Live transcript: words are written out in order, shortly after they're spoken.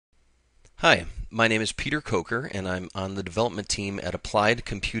Hi, my name is Peter Coker, and I'm on the development team at Applied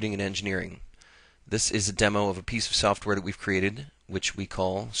Computing and Engineering. This is a demo of a piece of software that we've created, which we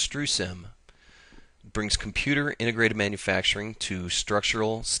call StruCIM. It brings computer integrated manufacturing to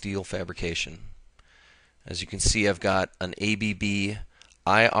structural steel fabrication. As you can see, I've got an ABB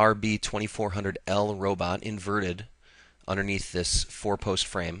IRB2400L robot inverted underneath this 4-post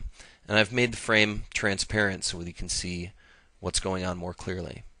frame, and I've made the frame transparent so that you can see what's going on more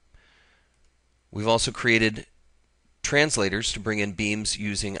clearly. We've also created translators to bring in beams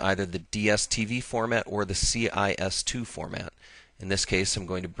using either the DSTV format or the CIS2 format. In this case, I'm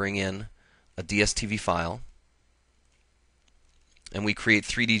going to bring in a DSTV file, and we create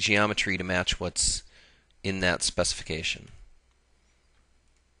 3D geometry to match what's in that specification.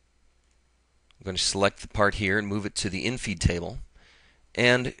 I'm going to select the part here and move it to the infeed table.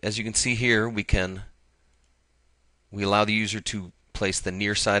 And as you can see here, we allow the user to place the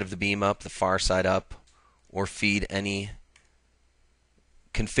near side of the beam up, the far side up, or feed any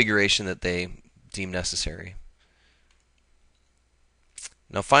configuration that they deem necessary.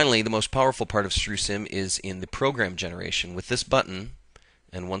 Now finally, the most powerful part of StruCIM is in the program generation. With this button,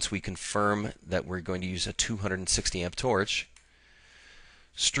 and once we confirm that we're going to use a 260 amp torch,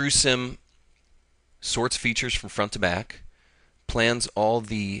 StruCIM sorts features from front to back, plans all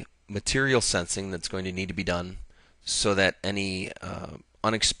the material sensing that's going to need to be done so that any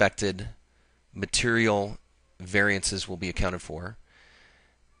unexpected material variances will be accounted for.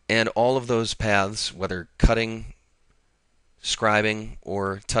 And all of those paths, whether cutting, scribing,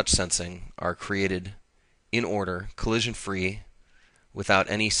 or touch sensing, are created in order, collision-free, without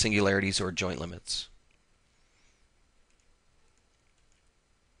any singularities or joint limits.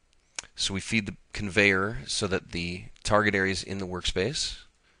 So we feed the conveyor so that the target area is in the workspace,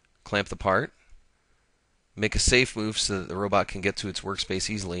 clamp the part, make a safe move so that the robot can get to its workspace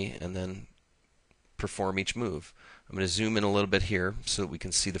easily, and then perform each move. I'm going to zoom in a little bit here so that we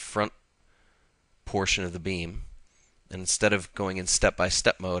can see the front portion of the beam. And instead of going in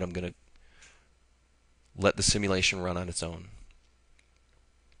step-by-step mode, I'm going to let the simulation run on its own.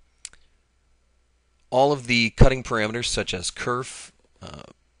 All of the cutting parameters, such as kerf,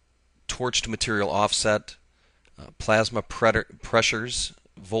 torch to material offset, plasma pressures,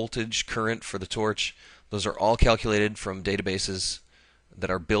 voltage, current for the torch, those are all calculated from databases that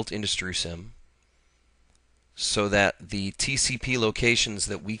are built into StruCIM, so that the TCP locations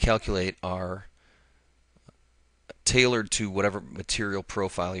that we calculate are tailored to whatever material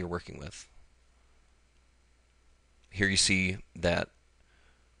profile you're working with. Here you see that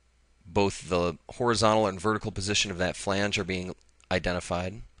both the horizontal and vertical position of that flange are being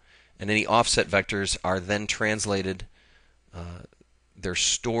identified, and any offset vectors are then translated. They're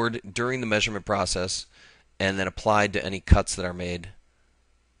stored during the measurement process and then applied to any cuts that are made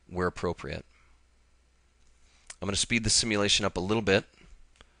where appropriate. I'm going to speed the simulation up a little bit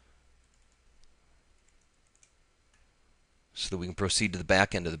so that we can proceed to the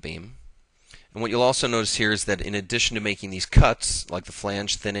back end of the beam. And what you'll also notice here is that in addition to making these cuts, like the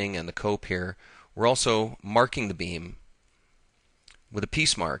flange thinning and the cope here, we're also marking the beam with a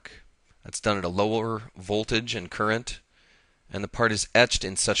piece mark. That's done at a lower voltage and current, and the part is etched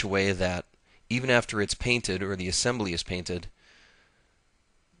in such a way that even after it's painted or the assembly is painted,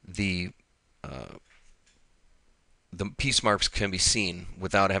 the piece marks can be seen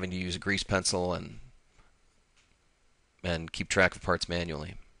without having to use a grease pencil and keep track of parts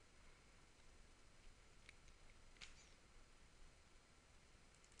manually.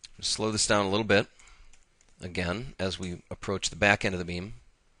 Slow this down a little bit again as we approach the back end of the beam.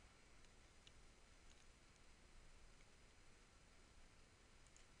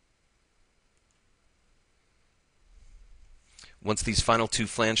 Once these final two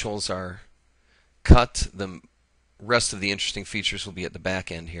flange holes are cut, the rest of the interesting features will be at the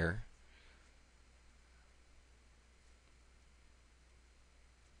back end here.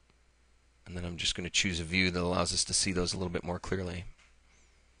 And then I'm just going to choose a view that allows us to see those a little bit more clearly.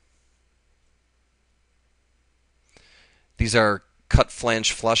 These are cut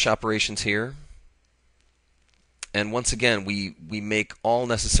flange flush operations here. And once again, we make all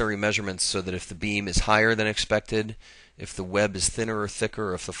necessary measurements so that if the beam is higher than expected, if the web is thinner or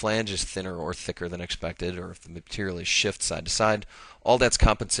thicker, or if the flange is thinner or thicker than expected, or if the material is shift side to side, all that's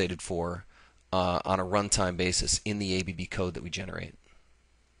compensated for on a runtime basis in the ABB code that we generate.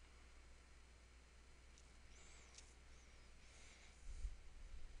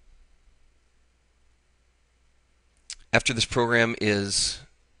 After this program is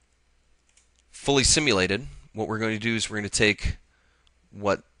fully simulated, what we're going to do is we're going to take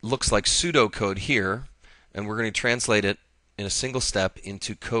what looks like pseudocode here, and we're going to translate it in a single step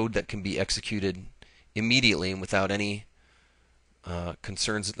into code that can be executed immediately and without any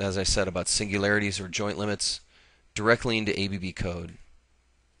concerns, as I said, about singularities or joint limits, directly into ABB code.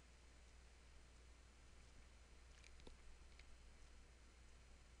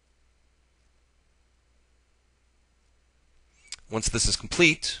 Once this is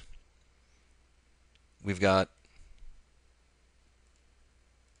complete, we've got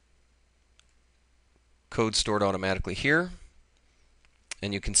code stored automatically here,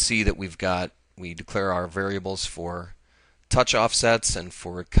 and you can see that we declare our variables for touch offsets and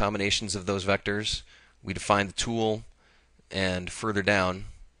for combinations of those vectors. We define the tool, and further down,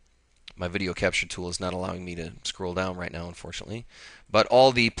 my video capture tool is not allowing me to scroll down right now, unfortunately, but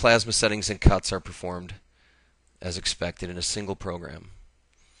all the plasma settings and cuts are performed as expected in a single program.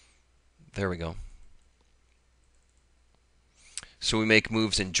 There we go. So we make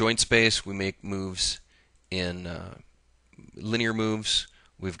moves in joint space, we make moves in linear moves,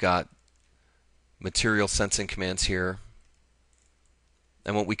 we've got material sensing commands here.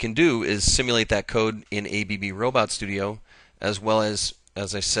 And what we can do is simulate that code in ABB Robot Studio, as well as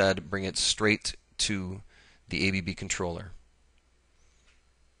I said, bring it straight to the ABB controller.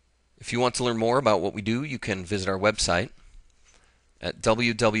 If you want to learn more about what we do, you can visit our website at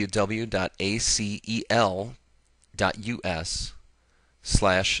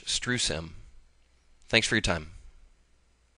www.acel.us/StruCIM. Thanks for your time.